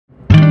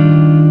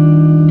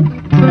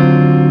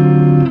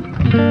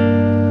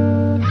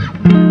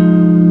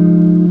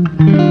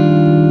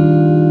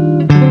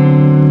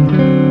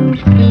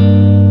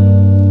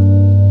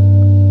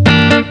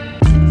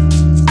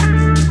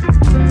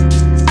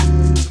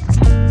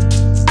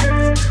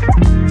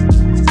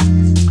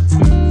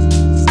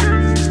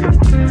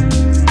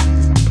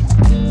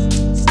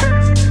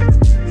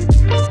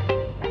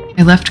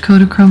I left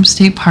Kodachrome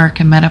State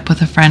Park and met up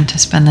with a friend to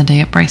spend the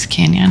day at Bryce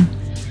Canyon.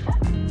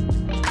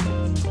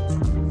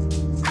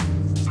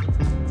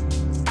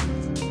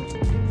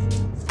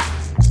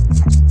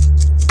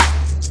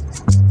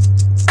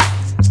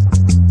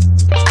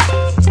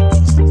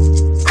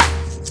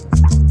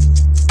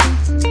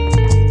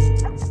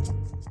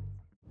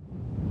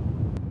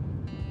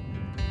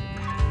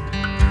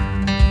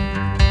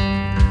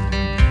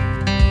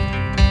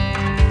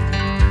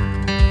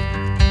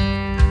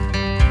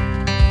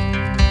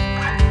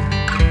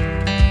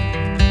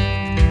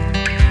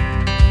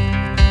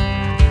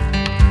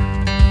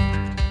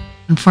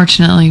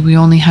 Unfortunately, we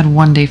only had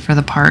one day for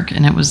the park,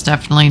 and it was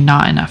definitely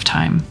not enough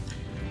time.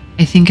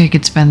 I think I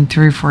could spend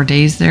 3 or 4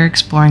 days there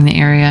exploring the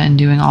area and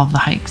doing all of the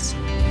hikes.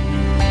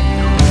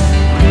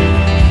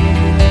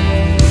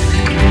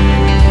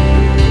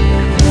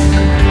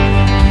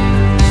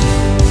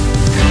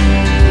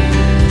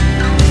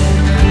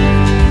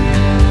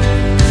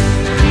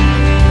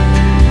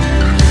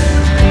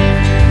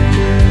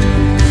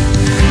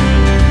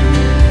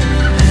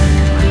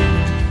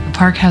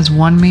 The park has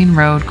one main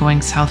road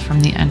going south from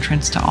the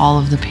entrance to all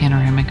of the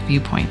panoramic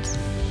viewpoints.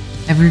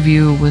 Every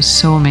view was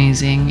so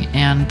amazing,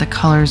 and the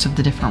colors of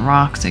the different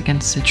rocks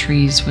against the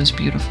trees was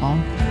beautiful.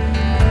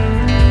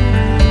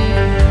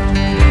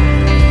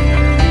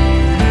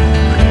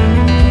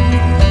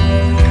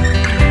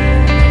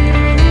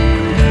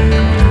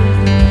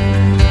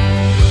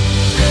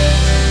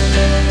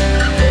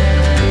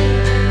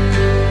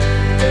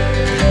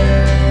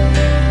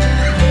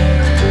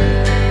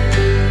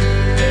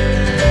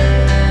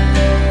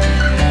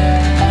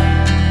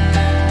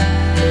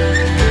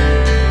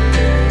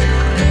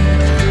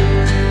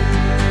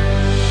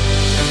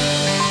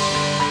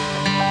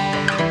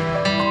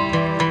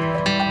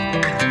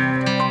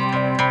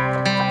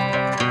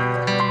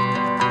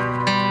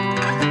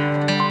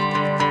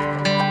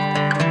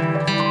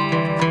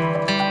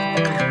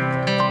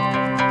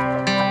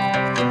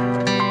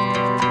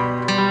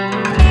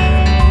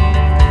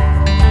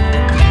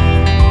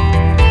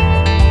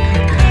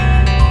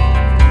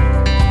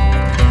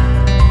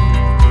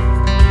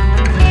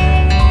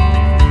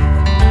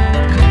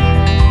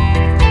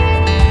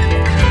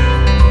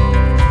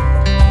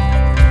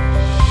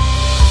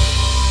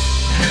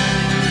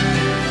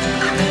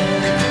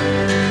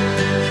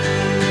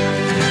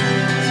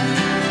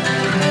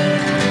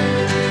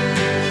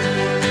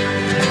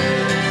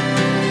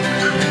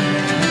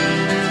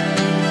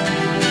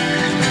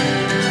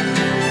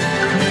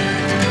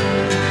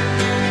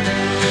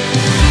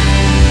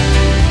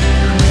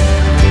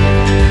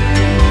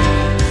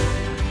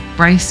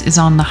 Bryce is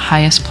on the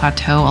highest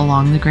plateau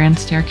along the Grand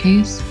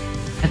Staircase.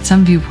 At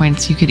some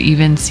viewpoints, you could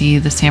even see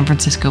the San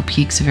Francisco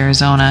peaks of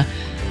Arizona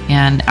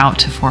and out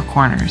to Four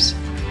Corners.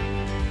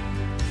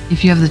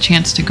 If you have the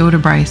chance to go to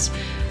Bryce,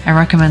 I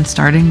recommend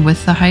starting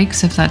with the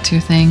hikes if that's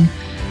your thing.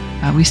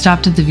 We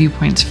stopped at the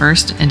viewpoints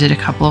first and did a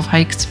couple of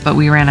hikes, but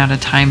we ran out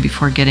of time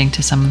before getting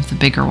to some of the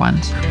bigger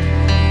ones.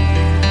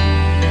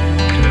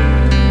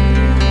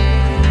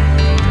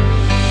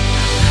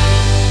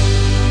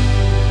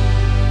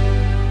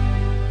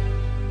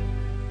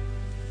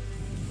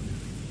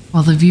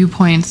 While the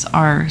viewpoints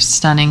are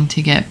stunning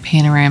to get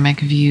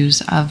panoramic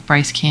views of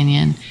Bryce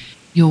Canyon,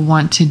 you'll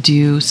want to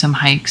do some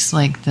hikes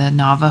like the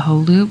Navajo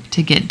Loop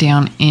to get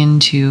down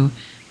into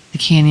the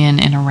canyon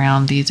and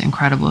around these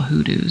incredible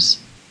hoodoos.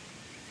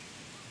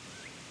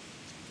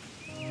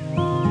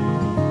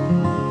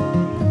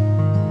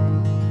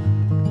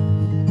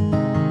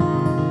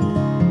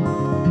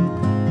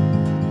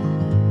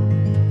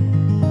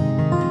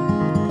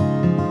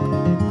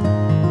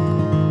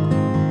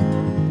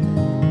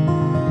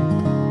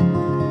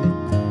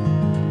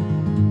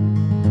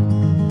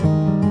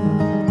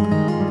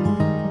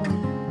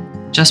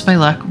 Just by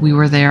luck, we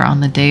were there on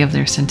the day of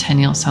their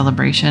centennial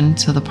celebration,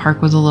 so the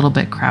park was a little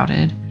bit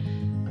crowded.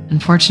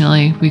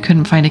 Unfortunately, we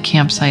couldn't find a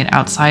campsite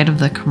outside of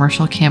the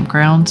commercial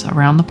campgrounds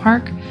around the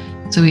park,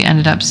 so we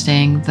ended up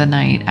staying the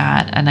night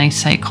at a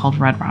nice site called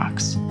Red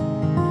Rocks.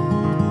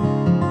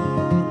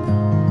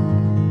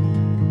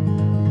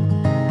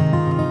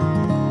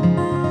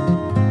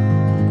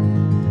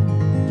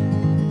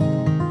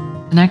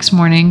 The next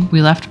morning,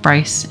 we left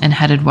Bryce and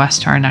headed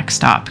west to our next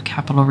stop,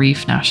 Capitol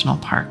Reef National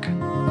Park.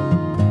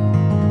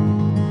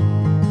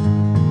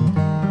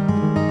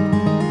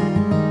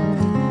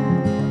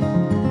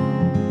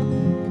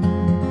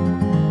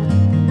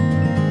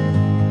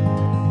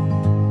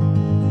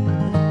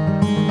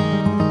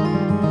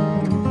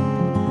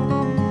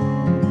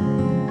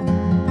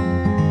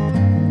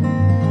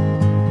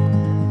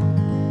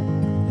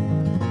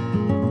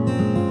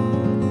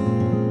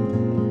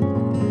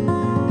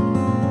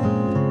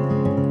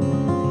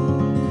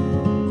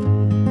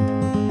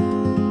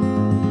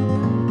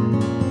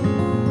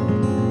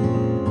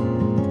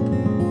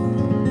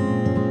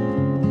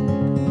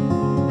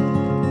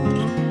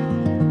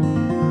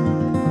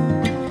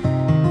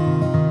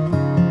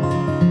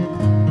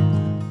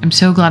 I'm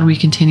so glad we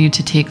continued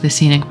to take the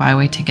scenic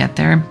byway to get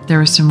there. There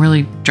were some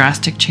really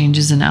drastic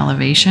changes in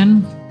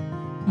elevation,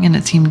 and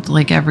it seemed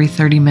like every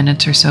 30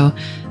 minutes or so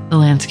the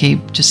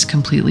landscape just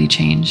completely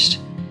changed.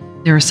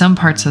 There were some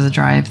parts of the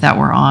drive that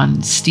were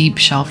on steep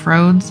shelf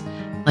roads,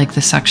 like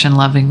the section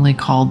lovingly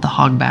called the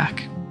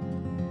Hogback.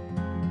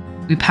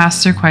 We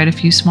passed through quite a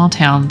few small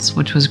towns,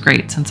 which was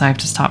great since I have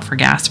to stop for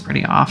gas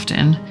pretty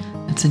often.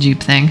 It's a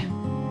Jeep thing.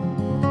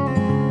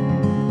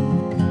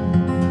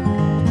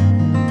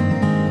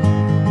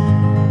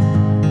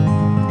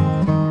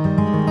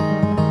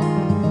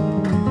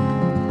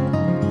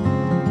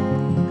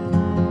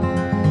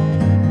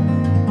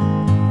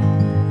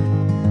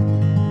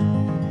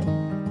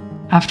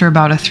 After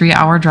about a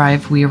 3-hour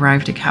drive, we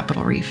arrived at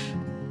Capitol Reef.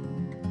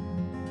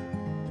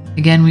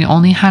 Again, we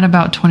only had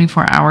about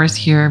 24 hours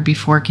here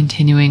before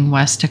continuing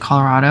west to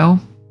Colorado,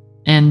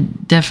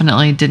 and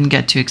definitely didn't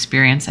get to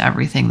experience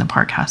everything the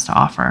park has to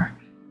offer.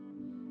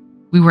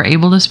 We were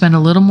able to spend a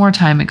little more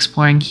time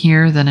exploring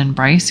here than in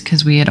Bryce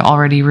because we had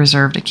already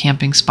reserved a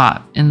camping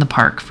spot in the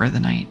park for the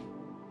night.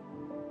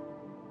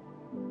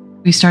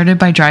 We started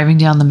by driving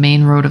down the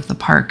main road of the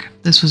park.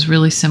 This was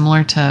really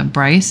similar to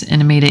Bryce,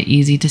 and it made it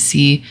easy to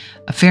see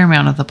a fair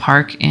amount of the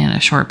park in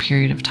a short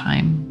period of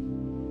time.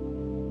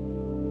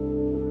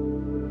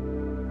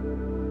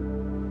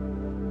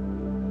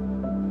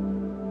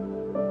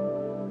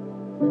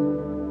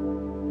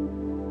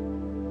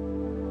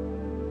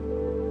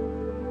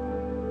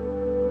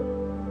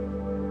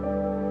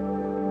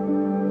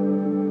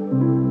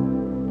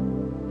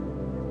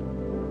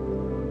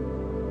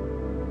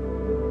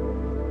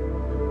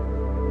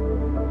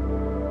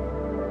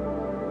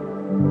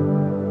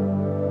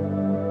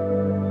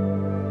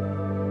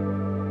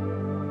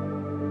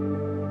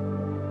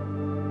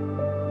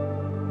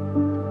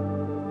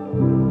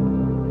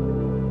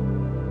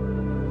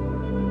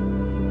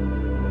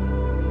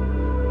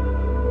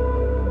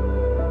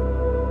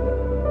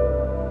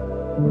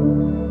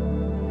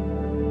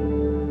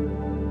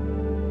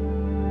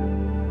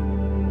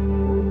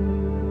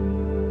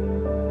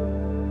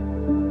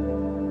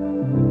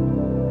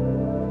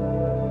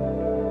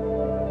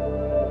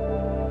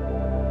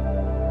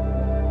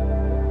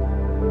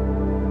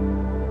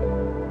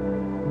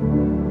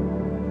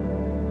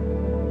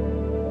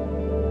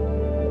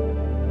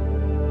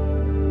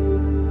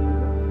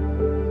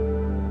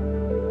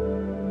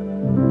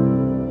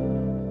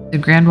 The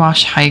Grand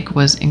Wash hike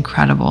was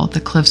incredible. The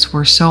cliffs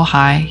were so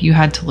high, you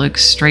had to look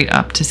straight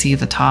up to see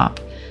the top.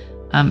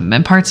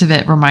 And parts of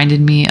it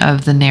reminded me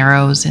of the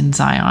Narrows in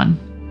Zion.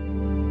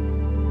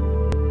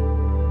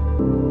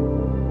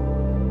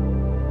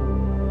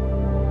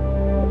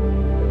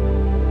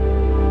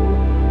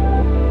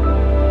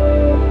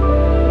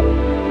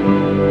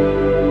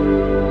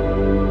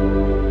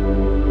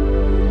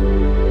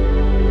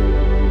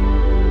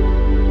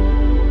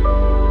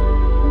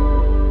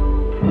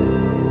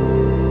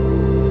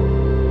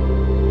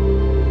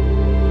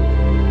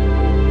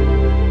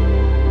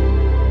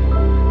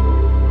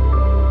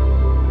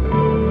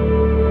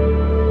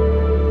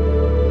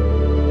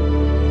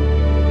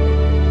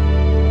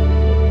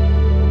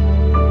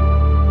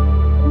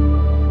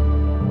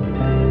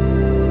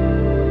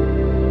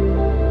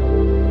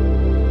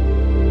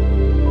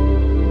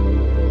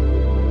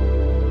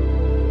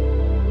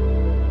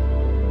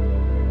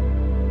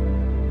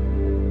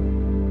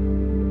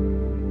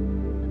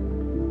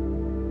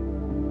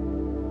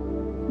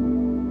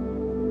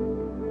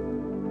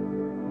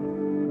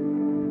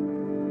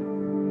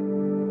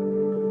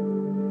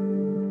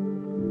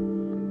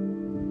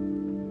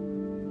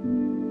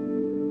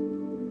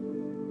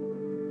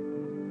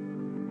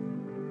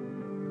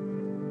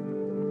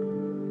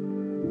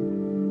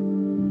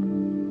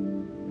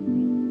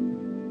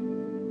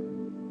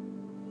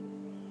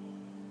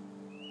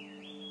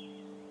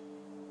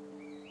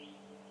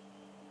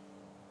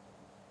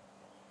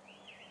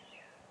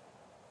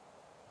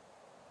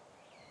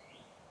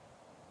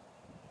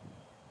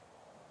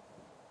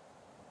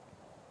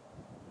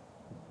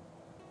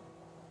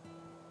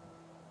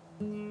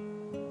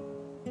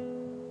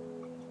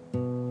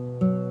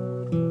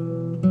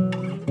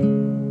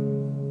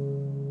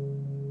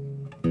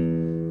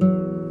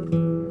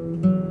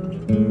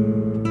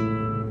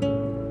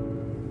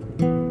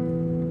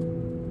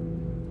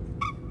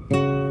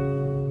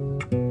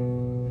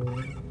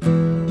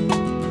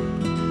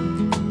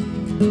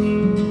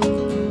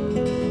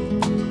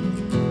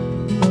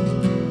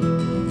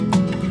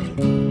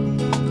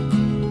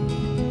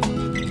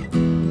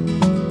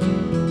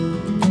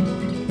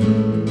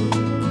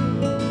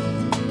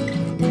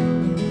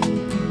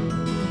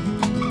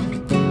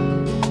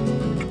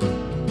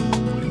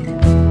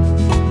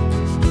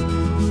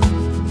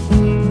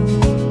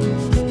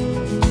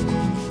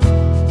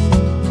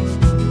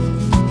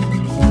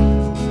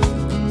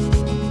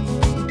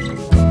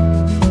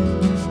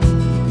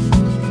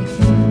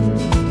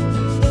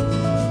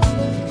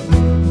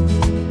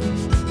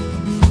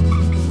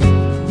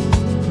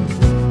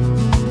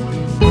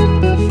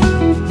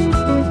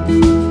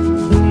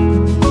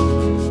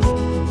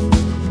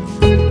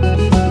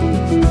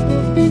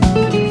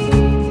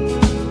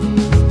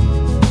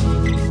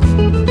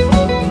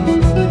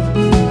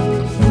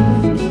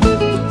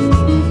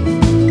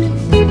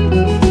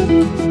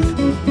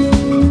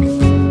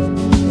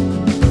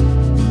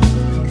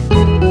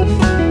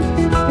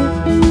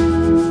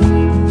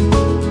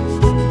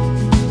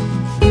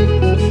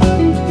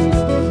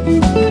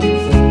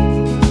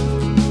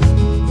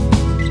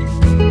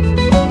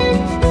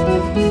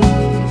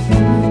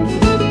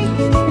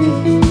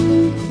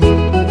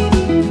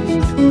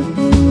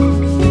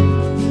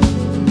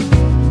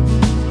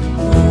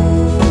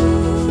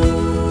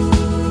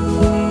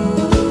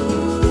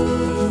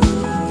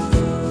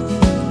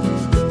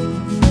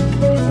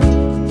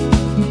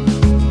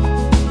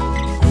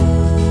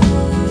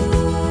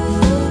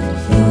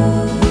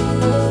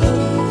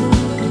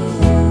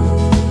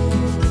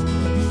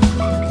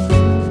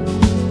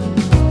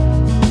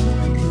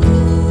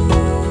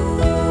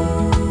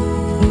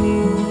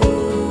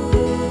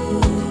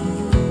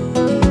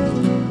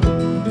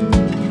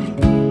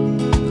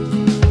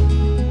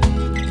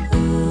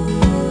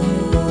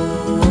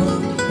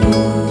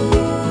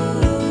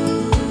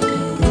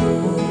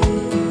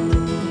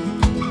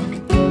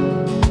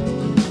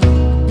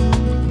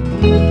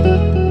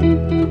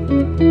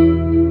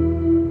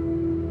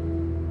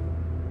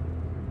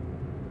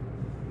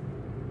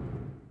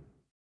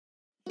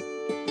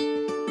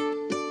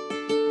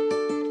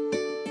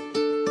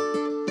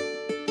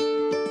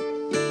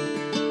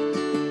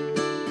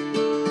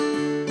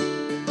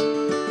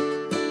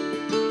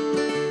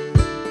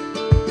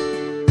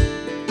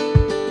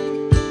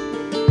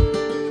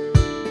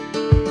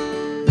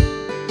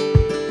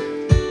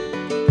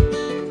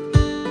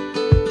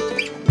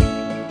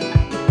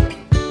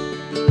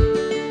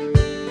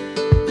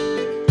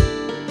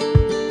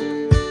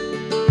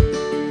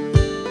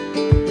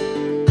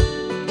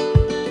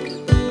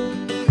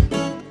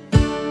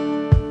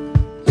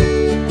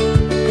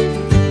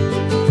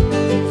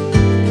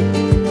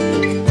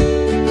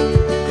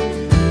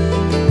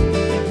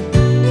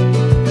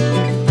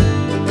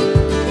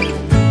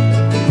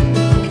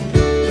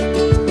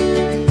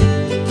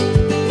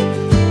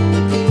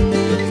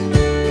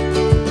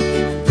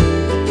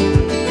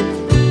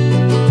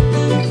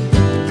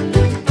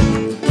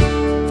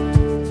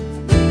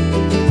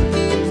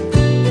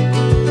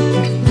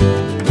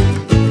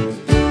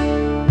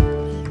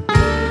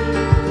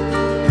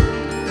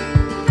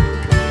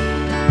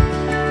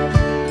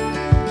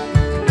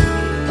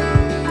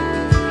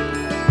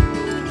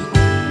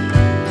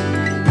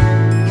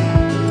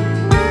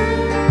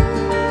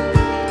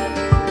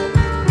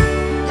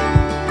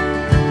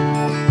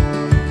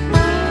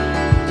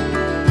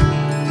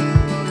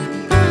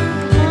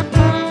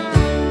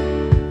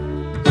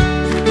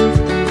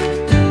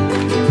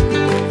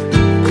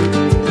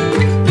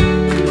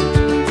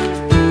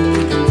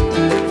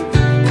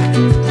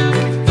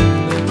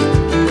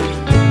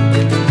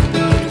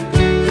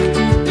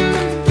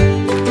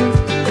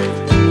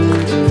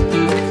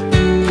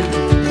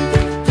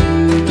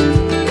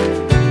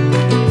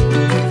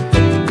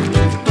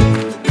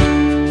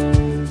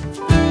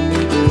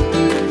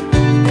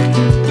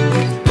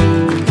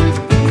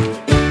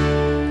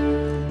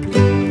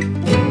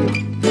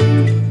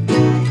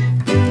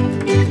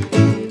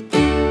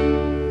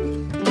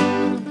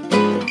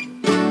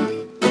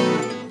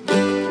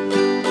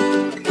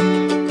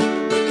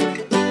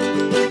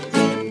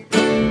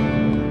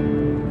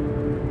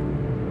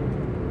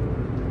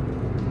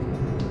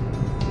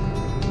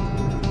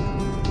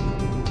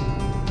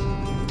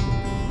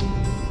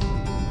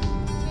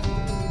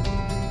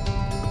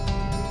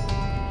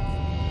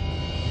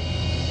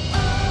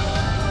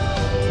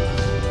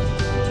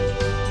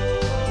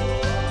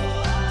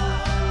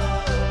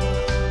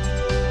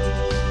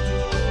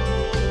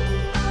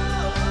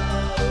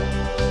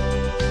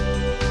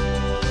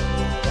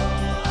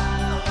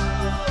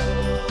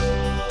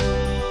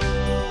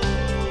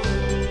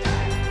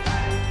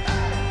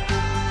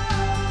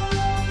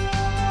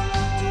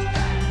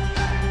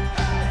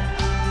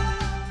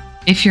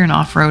 If you're an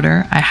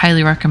off-roader, I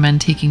highly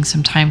recommend taking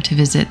some time to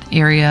visit the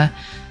area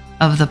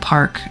of the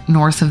park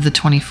north of the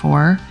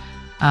 24.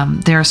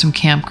 There are some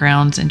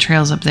campgrounds and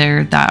trails up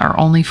there that are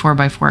only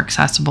 4x4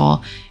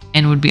 accessible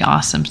and would be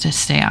awesome to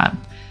stay at.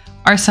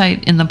 Our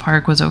site in the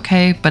park was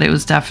okay, but it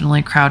was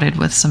definitely crowded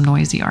with some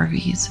noisy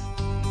RVs.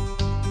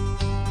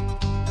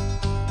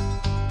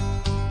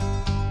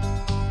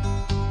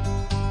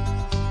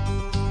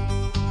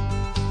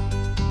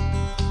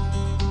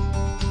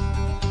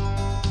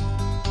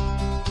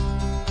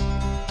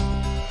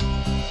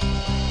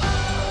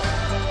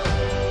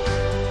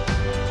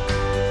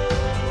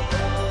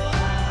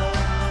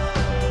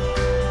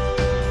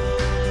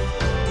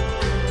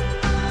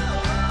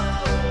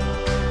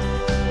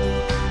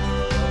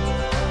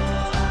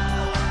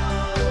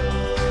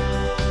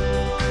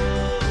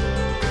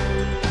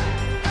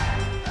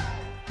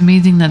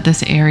 Amazing that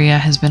this area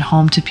has been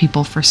home to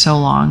people for so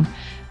long.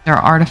 There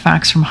are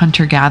artifacts from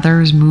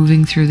hunter-gatherers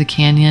moving through the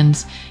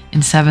canyons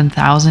in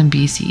 7000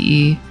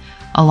 BCE,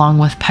 along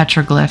with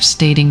petroglyphs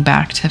dating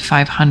back to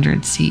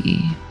 500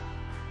 CE.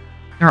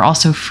 There are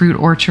also fruit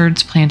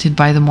orchards planted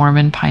by the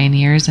Mormon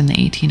pioneers in the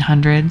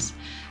 1800s.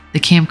 The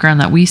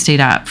campground that we stayed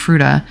at,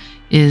 Fruta,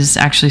 is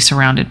actually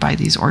surrounded by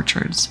these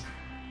orchards.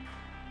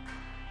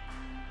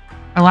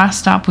 Our last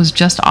stop was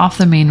just off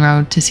the main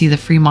road to see the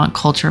Fremont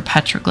culture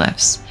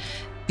petroglyphs.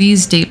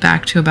 These date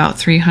back to about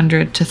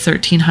 300 to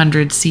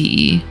 1300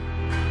 CE.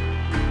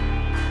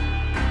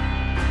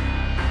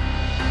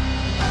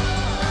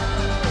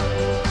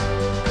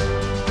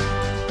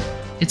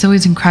 It's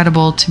always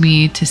incredible to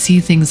me to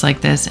see things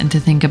like this and to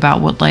think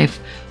about what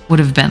life would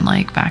have been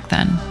like back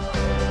then.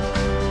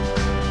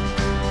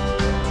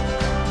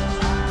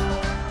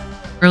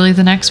 Early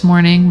the next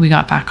morning, we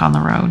got back on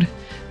the road.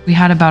 We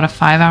had about a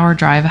 5-hour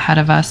drive ahead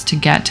of us to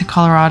get to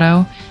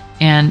Colorado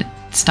and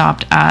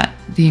stopped at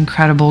the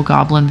incredible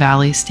Goblin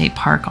Valley State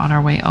Park on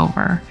our way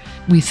over.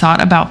 We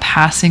thought about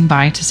passing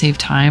by to save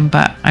time,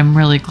 but I'm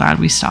really glad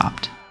we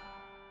stopped.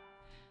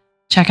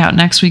 Check out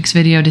next week's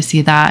video to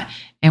see that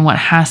and what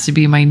has to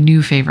be my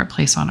new favorite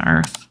place on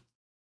Earth.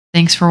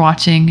 Thanks for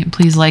watching, and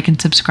please like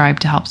and subscribe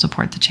to help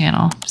support the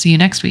channel. See you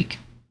next week.